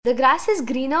The grass is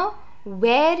greener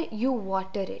where you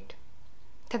water it.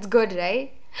 That's good,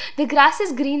 right? The grass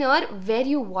is greener where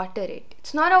you water it.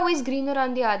 It's not always greener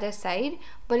on the other side,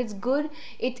 but it's good.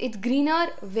 It's greener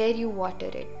where you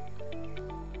water it.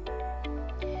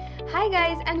 Hi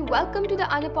guys, and welcome to the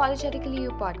Unapologetically You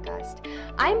podcast.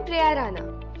 I'm Priya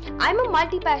Rana. I'm a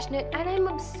multi-passionate and I'm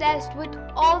obsessed with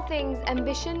all things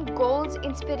ambition, goals,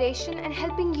 inspiration, and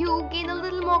helping you gain a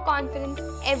little more confidence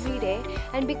every day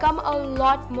and become a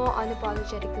lot more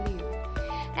unapologetically you.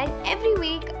 And every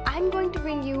week, I'm going to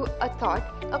bring you a thought,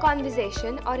 a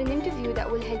conversation, or an interview that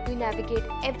will help you navigate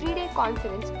everyday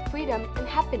confidence, freedom, and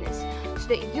happiness so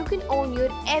that you can own your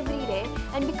everyday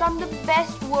and become the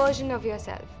best version of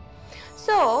yourself.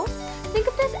 So, think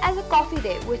of this as a coffee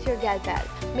day with your gal pal,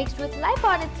 mixed with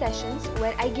life-hearted sessions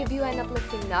where I give you an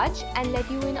uplifting nudge and let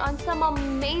you in on some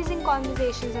amazing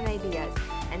conversations and ideas.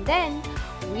 And then,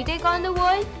 we take on the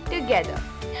world together.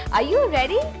 Are you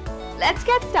ready? Let's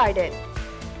get started.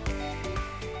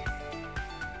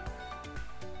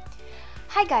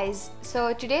 Hi guys,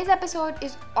 so today's episode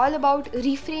is all about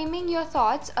reframing your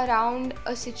thoughts around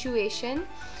a situation,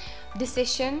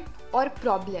 decision, or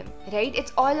problem, right?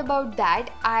 It's all about that.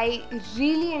 I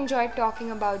really enjoyed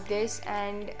talking about this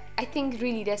and I think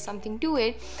really there's something to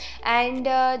it. And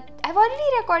I've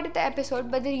already recorded the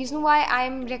episode, but the reason why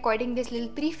I'm recording this little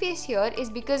preface here is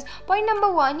because point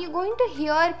number one, you're going to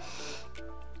hear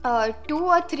 2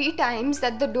 or 3 times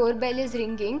that the doorbell is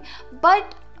ringing,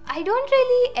 but I don't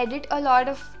really edit a lot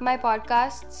of my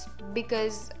podcasts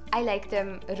because I like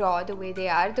them raw, the way they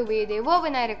are, the way they were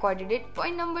when I recorded it.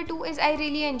 Point number 2 is I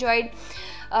really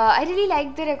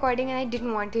liked the recording and I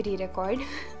didn't want to re-record.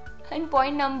 And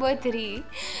point number 3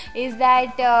 is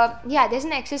that, there's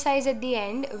an exercise at the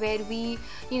end where we,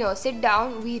 sit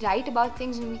down, we write about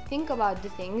things and we think about the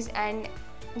things and,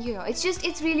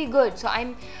 it's really good. So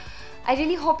I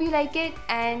really hope you like it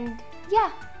and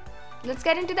let's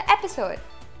get into the episode.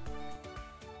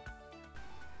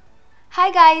 Hi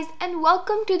guys, and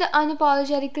welcome to the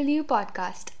Unapologetically You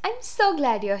podcast. I'm so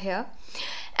glad you're here.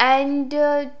 And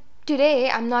today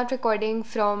I'm not recording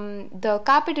from the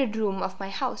carpeted room of my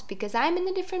house because I'm in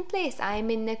a different place. I'm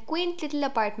in a quaint little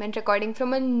apartment recording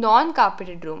from a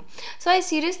non-carpeted room. So I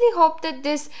seriously hope that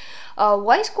this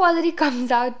voice quality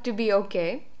comes out to be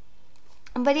okay.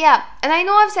 But and I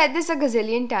know I've said this a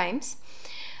gazillion times,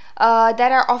 that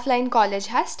our offline college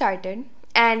has started.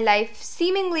 And life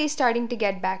seemingly starting to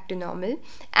get back to normal.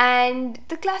 And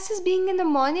the classes being in the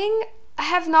morning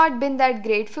have not been that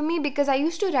great for me because I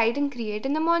used to write and create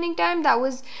in the morning time. That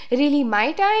was really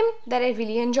my time that I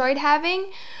really enjoyed having.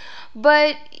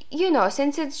 But,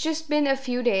 since it's just been a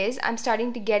few days, I'm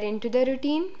starting to get into the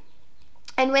routine.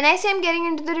 And when I say I'm getting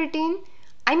into the routine,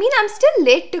 I mean I'm still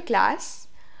late to class,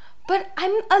 but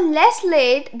I'm a less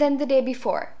late than the day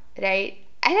before, right?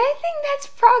 And I think that's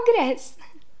progress.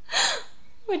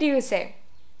 What do you say?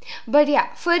 But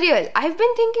for real, I've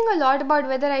been thinking a lot about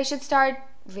whether I should start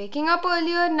waking up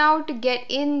earlier now to get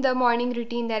in the morning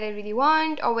routine that I really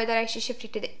want, or whether I should shift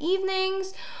it to the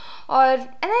evenings, and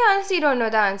I honestly don't know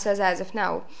the answers as of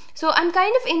now. So I'm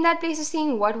kind of in that place of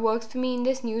seeing what works for me in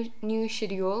this new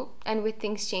schedule and with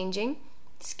things changing.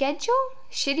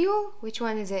 Schedule? Which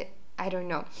one is it? I don't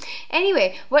know.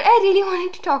 Anyway, what I really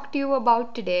wanted to talk to you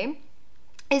about today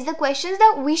is the questions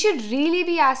that we should really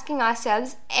be asking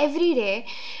ourselves every day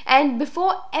and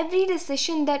before every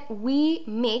decision that we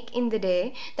make in the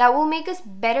day that will make us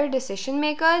better decision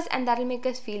makers and that will make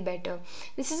us feel better.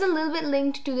 This is a little bit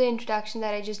linked to the introduction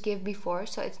that I just gave before,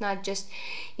 so it's not just,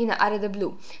 out of the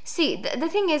blue. See, the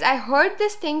thing is, I heard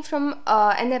this thing from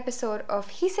an episode of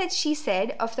He Said, She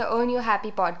Said of the Earn Your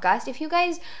Happy podcast. If you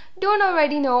guys don't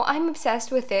already know, I'm obsessed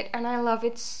with it and I love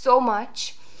it so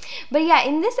much. But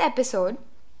in this episode,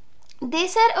 they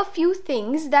said a few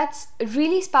things that's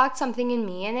really sparked something in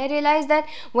me, and I realized that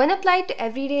when applied to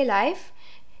everyday life,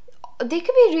 they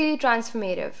could be really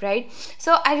transformative, right?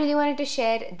 So I really wanted to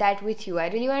share that with you. I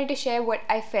really wanted to share what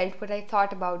I felt, what I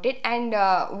thought about it, and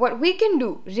what we can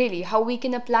do, really, how we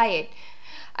can apply it.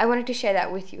 I wanted to share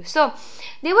that with you. So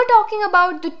they were talking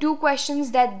about the 2 questions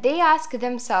that they ask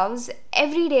themselves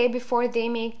every day before they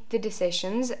make the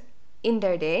decisions in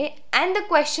their day, and the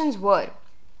questions were,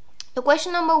 the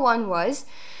question number 1 was,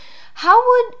 how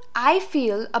would I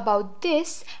feel about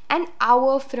this an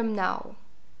hour from now?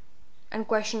 And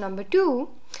question number 2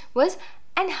 was,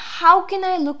 and how can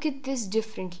I look at this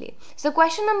differently? So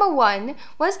question number 1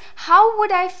 was, how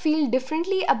would I feel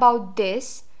differently about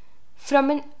this from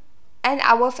an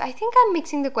hour? I think I'm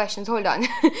mixing the questions. Hold on.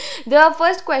 The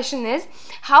first question is,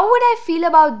 how would I feel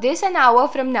about this an hour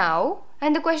from now?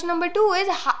 And the question number 2 is,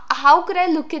 how could I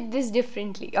look at this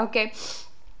differently? Okay.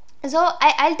 So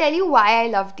I'll tell you why I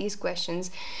love these questions.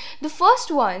 The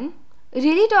first one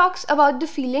really talks about the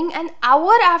feeling an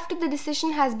hour after the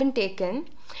decision has been taken.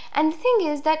 And the thing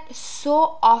is that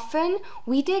so often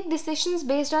we take decisions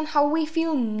based on how we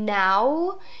feel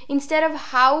now instead of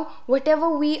how whatever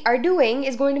we are doing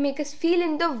is going to make us feel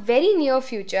in the very near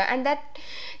future. And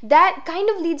that kind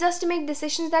of leads us to make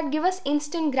decisions that give us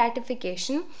instant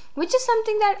gratification, which is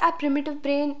something that our primitive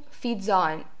brain feeds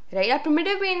on. Right? Our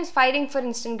primitive brain is fighting for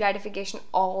instant gratification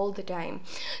all the time.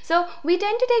 So we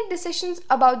tend to take decisions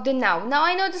about the now. Now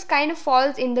I know this kind of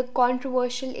falls in the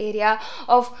controversial area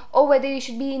of whether you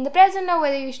should be in the present or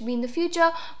whether you should be in the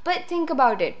future. But think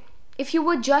about it. If you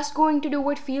were just going to do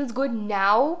what feels good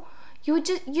now, you're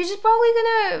just probably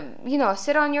gonna,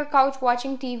 sit on your couch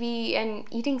watching TV and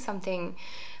eating something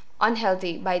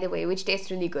unhealthy, by the way, which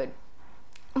tastes really good.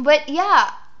 But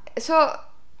yeah, so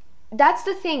that's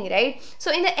the thing, right?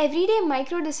 So in the everyday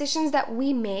micro decisions that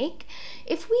we make,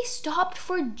 if we stopped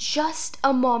for just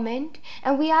a moment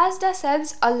and we asked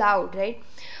ourselves aloud, right?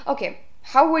 Okay,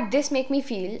 how would this make me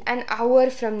feel an hour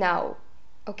from now?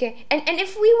 Okay, and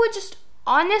if we were just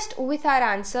honest with our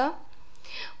answer,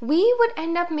 we would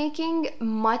end up making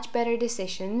much better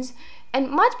decisions, and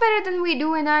much better than we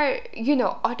do in our,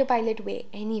 autopilot way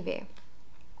anyway.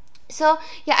 So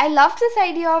yeah, I love this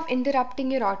idea of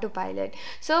interrupting your autopilot.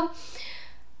 So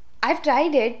I've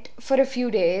tried it for a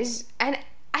few days and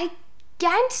I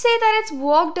can't say that it's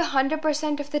worked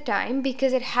 100% of the time,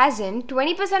 because it hasn't.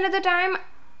 20% of the time,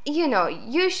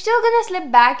 you're still gonna slip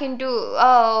back into,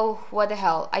 oh, what the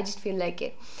hell, I just feel like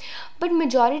it. But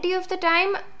majority of the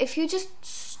time, if you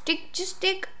just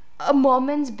take a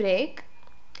moment's break,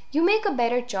 you make a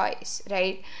better choice,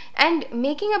 right? And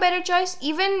making a better choice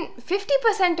even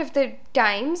 50% of the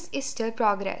times is still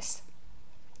progress.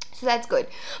 So that's good.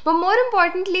 But more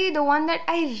importantly, the one that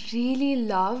I really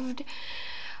loved,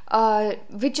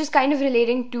 which is kind of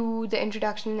relating to the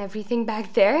introduction and everything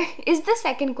back there, is the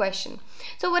second question.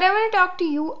 So what I want to talk to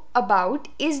you about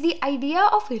is the idea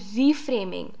of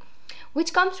reframing,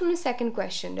 which comes from the second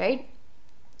question, right?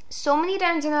 So many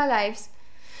times in our lives,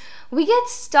 we get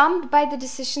stumped by the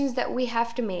decisions that we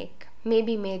have to make.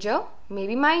 Maybe major,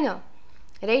 maybe minor,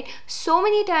 right? So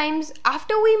many times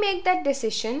after we make that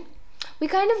decision, we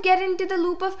kind of get into the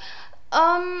loop of,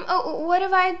 what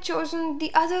if I had chosen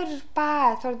the other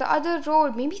path or the other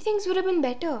road? Maybe things would have been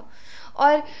better.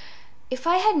 Or if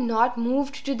I had not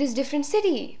moved to this different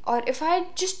city, or if I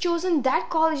had just chosen that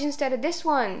college instead of this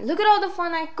one, look at all the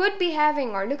fun I could be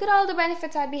having, or look at all the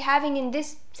benefits I'd be having in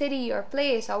this city or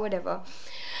place or whatever.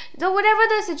 So whatever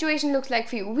the situation looks like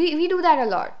for you, we do that a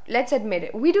lot. Let's admit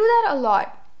it. We do that a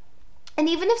lot. And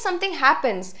even if something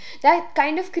happens that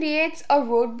kind of creates a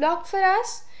roadblock for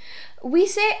us, we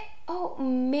say, oh,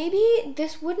 maybe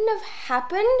this wouldn't have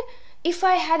happened if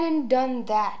I hadn't done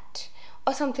that,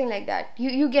 or something like that.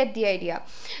 You get the idea,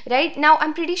 right? Now,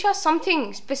 I'm pretty sure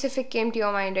something specific came to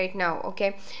your mind right now,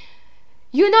 okay?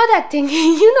 You know that thing.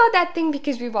 You know that thing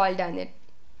because we've all done it.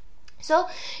 So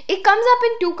it comes up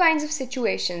in two kinds of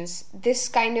situations. This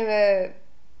kind of a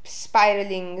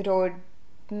spiraling road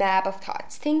map of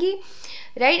thoughts thingy,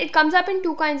 right? It comes up in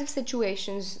two kinds of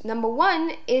situations. Number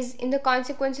one is in the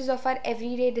consequences of our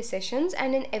everyday decisions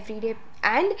and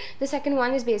the second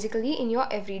one is basically in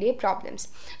your everyday problems.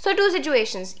 So two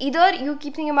situations. Either you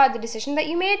keep thinking about the decision that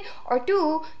you made, or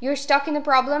two, you're stuck in the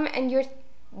problem and you're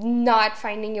not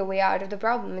finding your way out of the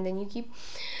problem, and then you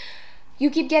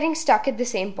keep getting stuck at the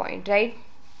same point, right?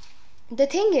 The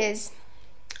thing is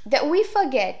that we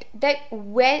forget that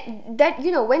when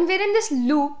we're in this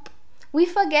loop, we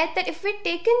forget that if we'd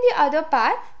taken the other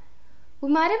path, we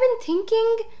might have been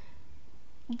thinking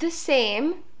the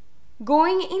same,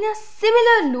 going in a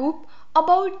similar loop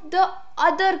about the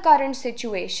other current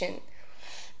situation.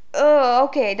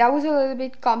 Okay, that was a little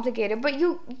bit complicated, but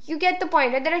you get the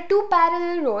point, right? There are two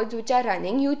parallel roads which are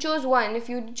running. You chose one. If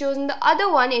you'd chosen the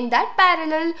other one in that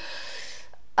parallel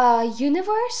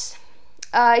universe,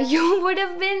 you would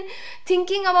have been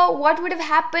thinking about what would have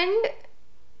happened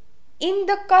in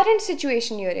the current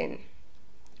situation you're in.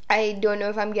 I don't know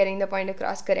if I'm getting the point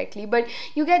across correctly, but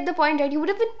you get the point, right? You would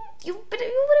have been in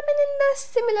the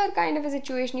similar kind of a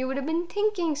situation. You would have been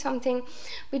thinking something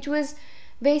which was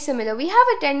very similar. We have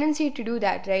a tendency to do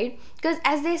that, right? Because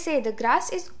as they say, the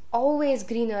grass is always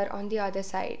greener on the other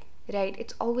side, right?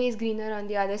 It's always greener on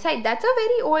the other side. That's a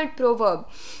very old proverb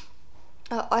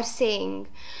or saying.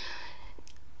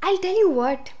 I'll tell you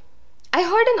what, I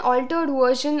heard an altered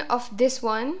version of this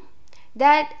one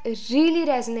that really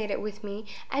resonated with me,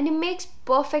 and it makes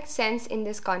perfect sense in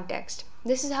this context.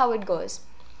 This is how it goes.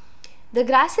 The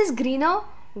grass is greener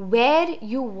where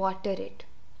you water it.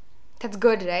 That's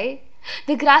good, right?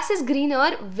 The grass is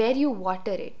greener where you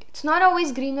water it. It's not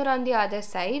always greener on the other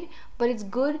side, but it's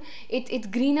good. It's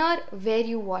greener where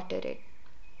you water it.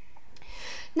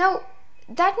 Now,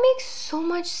 that makes so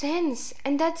much sense,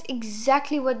 and that's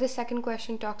exactly what the second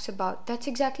question talks about. That's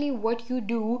exactly what you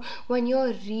do when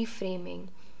you're reframing.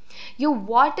 You're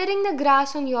watering the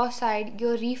grass on your side,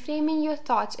 you're reframing your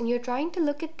thoughts, and you're trying to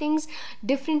look at things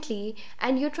differently,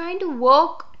 and you're trying to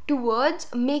work towards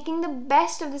making the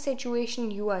best of the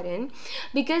situation you are in.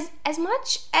 Because as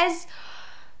much as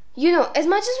we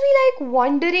like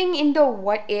wandering in the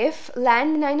what if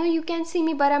land, and I know you can't see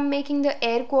me, but I'm making the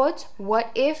air quotes,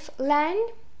 what if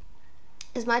land,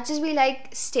 as much as we like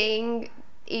staying,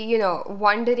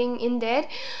 wandering in there,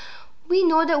 we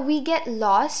know that we get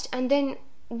lost, and then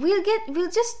we'll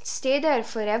just stay there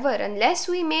forever unless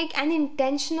we make an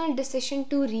intentional decision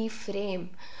to reframe.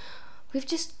 We've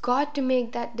just got to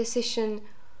make that decision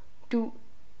to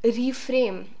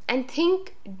reframe and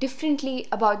think differently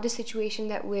about the situation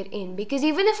that we're in. Because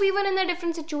even if we were in a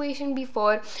different situation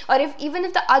before, or even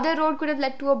if the other road could have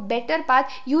led to a better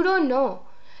path, you don't know.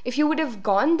 If you would have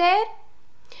gone there,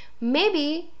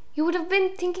 maybe you would have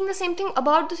been thinking the same thing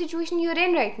about the situation you're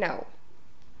in right now.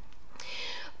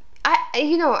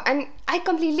 And I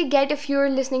completely get if you're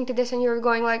listening to this and you're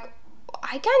going like,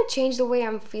 I can't change the way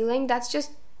I'm feeling. That's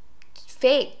just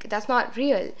fake. That's not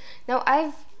real. Now,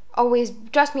 I've always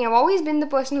been the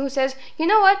person who says, you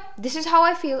know what, this is how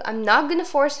I feel. I'm not gonna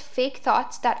force fake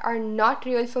thoughts that are not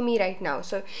real for me right now.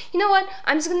 So, you know what,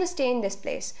 I'm just gonna stay in this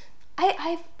place.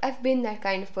 I've been that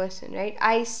kind of person, right?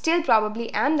 I still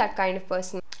probably am that kind of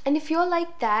person. And if you're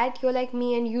like that, you're like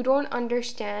me, and you don't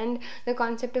understand the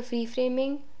concept of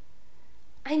reframing,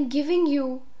 I'm giving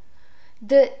you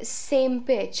the same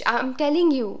pitch. I'm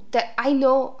telling you that I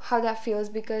know how that feels,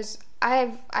 because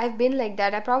I've been like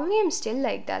that. I probably am still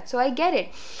like that, so I get it.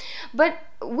 But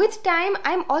with time,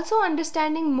 I'm also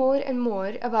understanding more and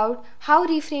more about how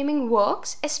reframing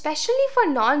works, especially for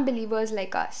non-believers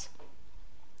like us.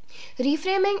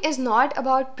 Reframing is not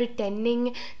about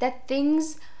pretending that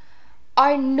things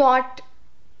are not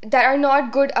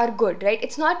good are good, right?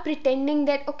 It's not pretending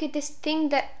that, okay, this thing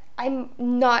that I'm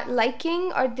not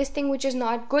liking, or this thing which is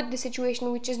not good, the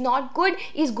situation which is not good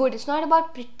is good. It's not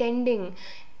about pretending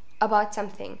about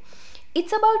something.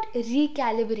 It's about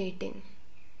recalibrating.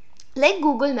 Like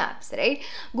Google Maps, right?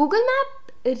 Google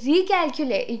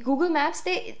Maps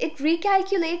it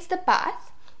recalculates the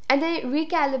path, and then it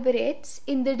recalibrates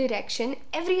in the direction.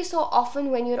 Every so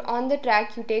often when you're on the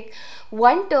track, you take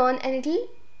one turn and it'll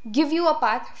give you a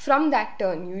path from that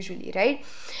turn usually, right?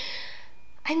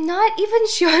 I'm not even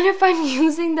sure if I'm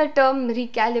using the term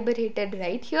recalibrated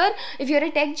right here. If you're a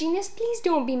tech genius, please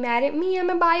don't be mad at me. I'm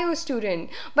a bio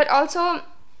student. But also,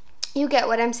 you get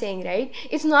what I'm saying, right?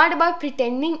 It's not about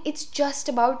pretending. It's just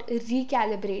about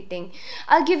recalibrating.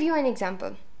 I'll give you an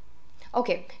example.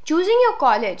 Okay, choosing your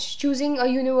college, choosing a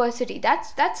university,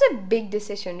 that's a big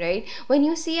decision, right? When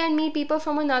you see and meet people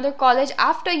from another college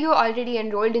after you're already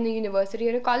enrolled in a university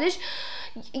or a college,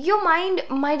 your mind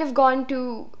might have gone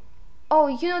to,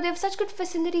 oh, they have such good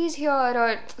facilities here,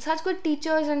 or such good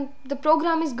teachers, and the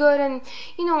program is good, and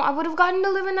I would have gotten to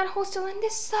live in that hostel, and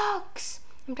this sucks.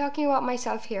 I'm talking about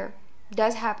myself here.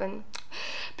 Does happen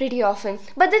pretty often.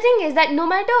 But the thing is that no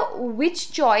matter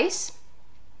which choice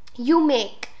you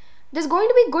make, there's going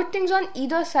to be good things on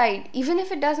either side, even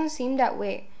if it doesn't seem that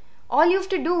way. All you have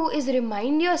to do is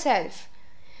remind yourself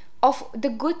of the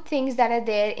good things that are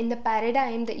there in the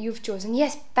paradigm that you've chosen.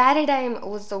 Yes, paradigm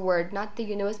was the word, not the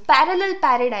universe. Parallel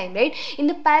paradigm, right? In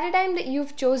the paradigm that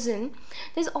you've chosen,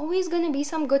 there's always going to be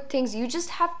some good things. You just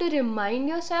have to remind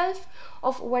yourself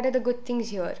of what are the good things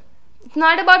here. It's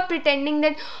not about pretending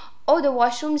that, oh, the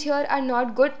washrooms here are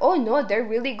not good. Oh no, they're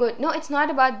really good. No, it's not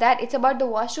about that. It's about the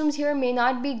washrooms here may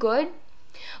not be good,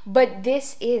 but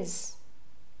this is.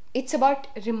 It's about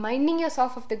reminding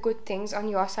yourself of the good things on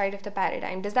your side of the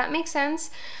paradigm. Does that make sense?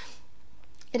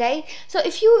 Right? So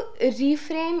if you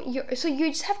reframe you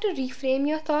just have to reframe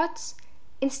your thoughts.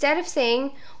 Instead of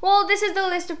saying, well, this is the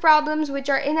list of problems which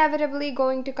are inevitably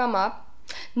going to come up,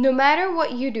 no matter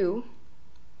what you do,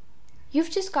 you've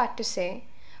just got to say,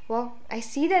 well, I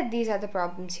see that these are the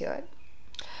problems here.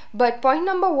 But point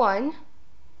number one,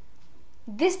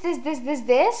 this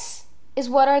is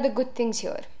what are the good things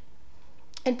here.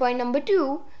 And point number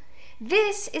two,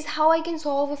 this is how I can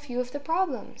solve a few of the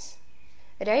problems,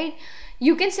 right?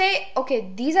 You can say,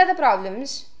 okay, these are the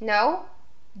problems. Now,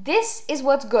 this is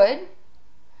what's good,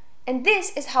 and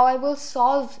this is how I will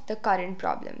solve the current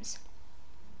problems.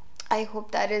 I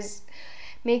hope that is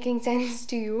making sense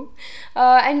to you.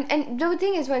 And the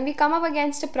thing is, when we come up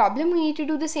against a problem, we need to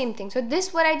do the same thing. So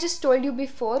this, what I just told you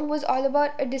before, was all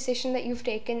about a decision that you've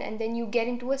taken, and then you get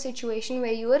into a situation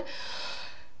where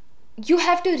you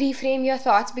have to reframe your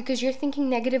thoughts because you're thinking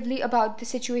negatively about the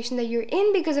situation that you're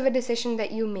in because of a decision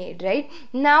that you made, right?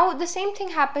 Now, the same thing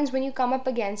happens when you come up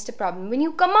against a problem. When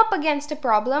you come up against a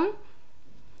problem,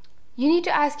 you need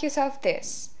to ask yourself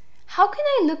this: how can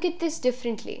I look at this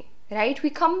differently, right? We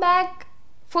come back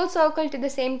full circle to the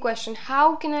same question: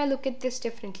 how can I look at this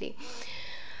differently?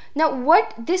 Now,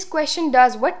 what this question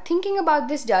does, what thinking about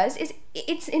this does, is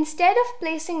it's, instead of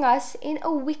placing us in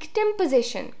a victim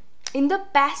position, in the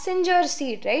passenger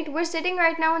seat, right? We're sitting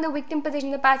right now in the victim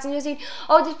position, the passenger seat.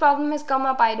 Oh, this problem has come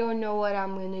up. I don't know what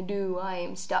I'm going to do. I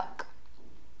am stuck.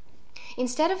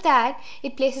 Instead of that,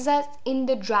 it places us in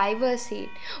the driver's seat,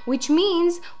 which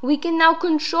means we can now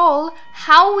control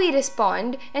how we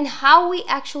respond and how we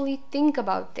actually think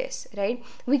about this, right?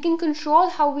 We can control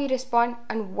how we respond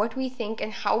and what we think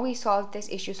and how we solve this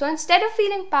issue. So instead of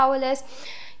feeling powerless,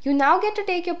 you now get to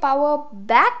take your power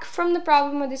back from the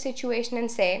problem or the situation and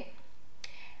say,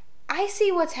 I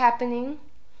see what's happening,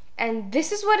 and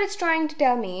this is what it's trying to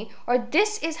tell me, or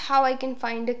this is how I can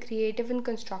find a creative and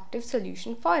constructive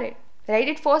solution for it, right?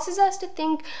 It forces us to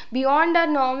think beyond our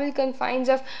normal confines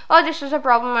of, oh, this is a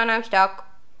problem and I'm stuck.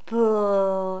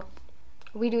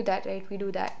 We do that, right? We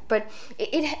do that. But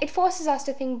it forces us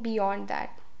to think beyond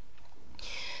that.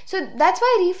 So that's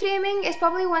why reframing is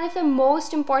probably one of the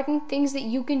most important things that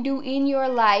you can do in your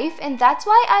life. And that's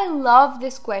why I love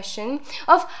this question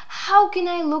of how can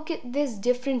I look at this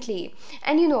differently?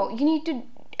 And you need to,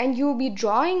 and you'll be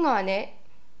drawing on it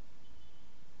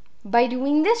by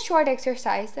doing this short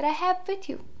exercise that I have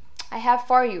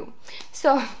for you.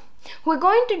 So we're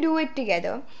going to do it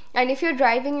together. And if you're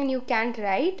driving and you can't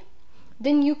write,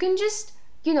 then you can just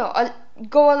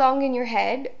go along in your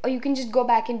head, or you can just go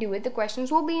back and do it. The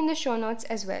questions will be in the show notes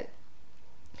as well.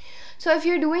 So if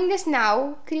you're doing this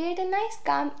now, create a nice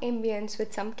calm ambience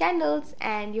with some candles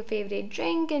and your favorite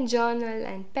drink and journal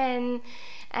and pen.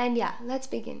 And yeah, let's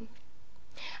begin.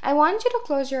 I want you to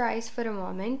close your eyes for a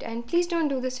moment, and please don't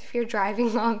do this if you're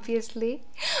driving, obviously,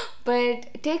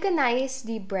 but take a nice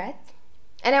deep breath.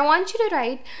 And I want you to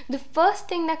write the first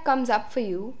thing that comes up for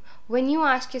you when you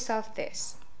ask yourself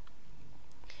this: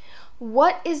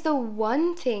 what is the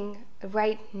one thing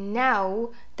right now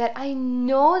that I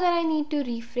know that I need to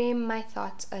reframe my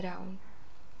thoughts around?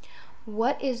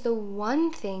 What is the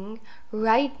one thing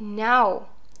right now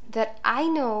that I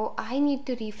know I need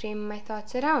to reframe my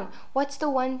thoughts around? What's the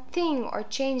one thing or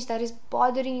change that is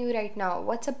bothering you right now?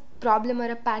 What's a problem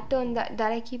or a pattern that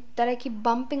I keep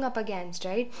bumping up against,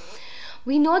 right?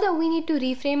 We know that we need to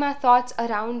reframe our thoughts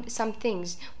around some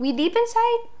things. We deep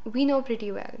inside, we know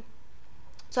pretty well.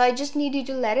 So I just need you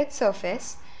to let it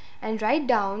surface and write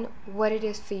down what it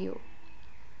is for you.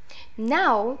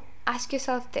 Now, ask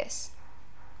yourself this: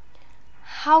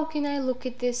 how can I look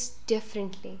at this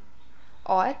differently?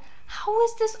 Or, how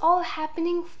is this all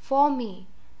happening for me?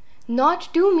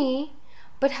 Not to me,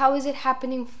 but how is it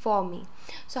happening for me?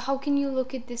 So how can you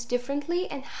look at this differently,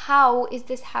 and how is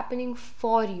this happening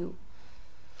for you?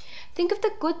 Think of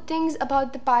the good things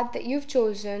about the path that you've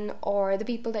chosen, or the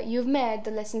people that you've met,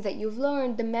 the lessons that you've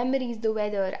learned, the memories, the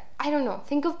weather. I don't know.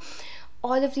 Think of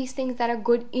all of these things that are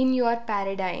good in your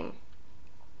paradigm.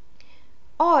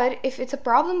 Or if it's a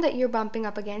problem that you're bumping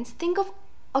up against, think of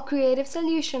a creative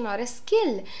solution or a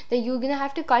skill that you're going to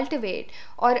have to cultivate,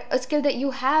 or a skill that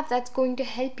you have that's going to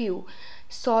help you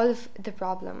solve the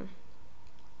problem.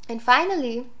 And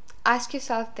finally, ask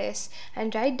yourself this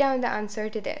and write down the answer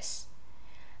to this: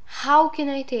 how can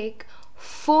I take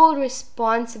full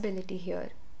responsibility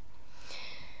here?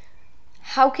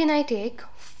 How can I take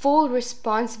full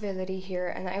responsibility here?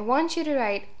 And I want you to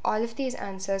write all of these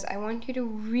answers. I want you to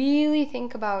really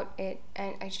think about it,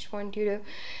 and I just want you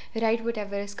to write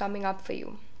whatever is coming up for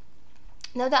you.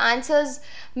 Now, the answers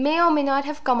may or may not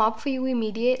have come up for you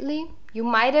immediately. You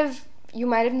might have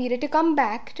needed to come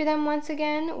back to them once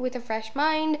again with a fresh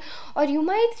mind, or you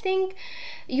might have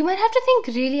to think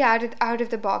really out of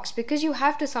the box, because you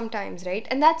have to sometimes, right?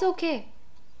 And that's okay.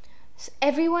 So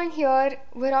everyone here,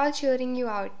 we're all cheering you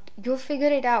out. You'll figure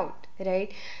it out,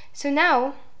 right? So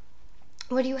now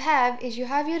what you have is your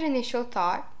initial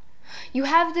thought, you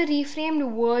have the reframed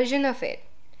version of it,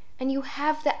 and you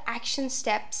have the action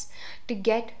steps to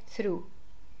get through.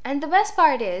 And the best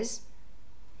part is,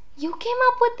 you came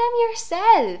up with them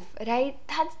yourself, right?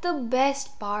 That's the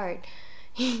best part.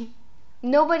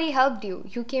 Nobody helped you.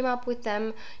 You came up with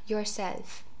them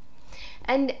yourself.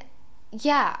 And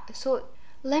yeah, so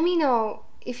let me know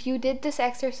if you did this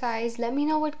exercise. Let me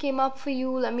know what came up for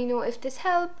you. Let me know if this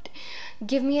helped.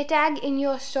 Give me a tag in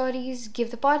your stories. Give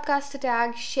the podcast a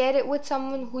tag. Share it with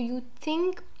someone who you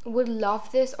think would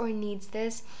love this or needs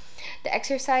this. The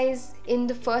exercise in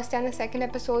the first and the second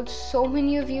episode, so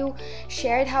many of you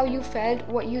shared how you felt,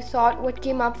 what you thought, what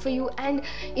came up for you, and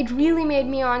it really made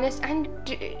me honest. And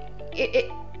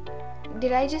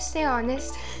did I just say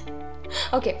honest?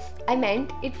 Okay, I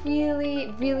meant it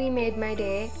really made my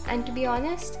day. And to be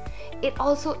honest, it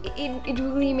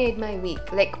really made my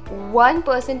week. Like, one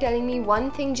person telling me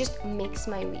one thing just makes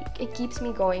my week. It keeps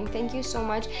me going. Thank you so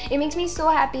much. It makes me so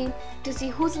happy to see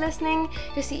who's listening,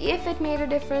 to see if it made a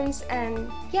difference.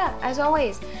 And yeah, as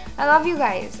always, I love you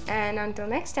guys. And until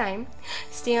next time,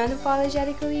 stay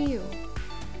unapologetically you.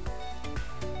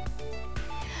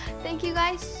 Thank you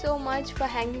guys so much for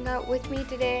hanging out with me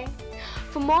today.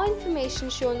 For more information,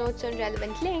 show notes, and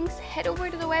relevant links, head over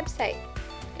to the website.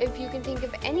 If you can think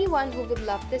of anyone who would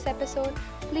love this episode,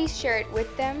 please share it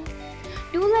with them.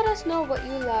 Do let us know what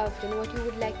you loved and what you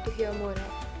would like to hear more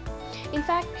of. In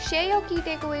fact, share your key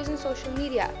takeaways on social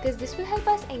media, because this will help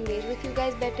us engage with you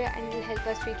guys better and will help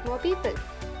us reach more people.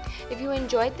 If you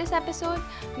enjoyed this episode,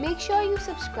 make sure you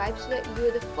subscribe so that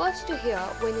you're the first to hear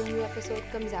when a new episode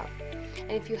comes out.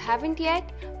 And if you haven't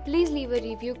yet, please leave a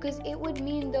review, because it would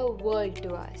mean the world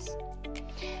to us.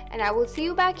 And I will see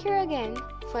you back here again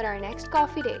for our next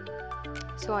coffee date.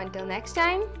 So until next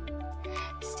time,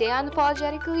 stay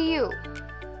unapologetically you.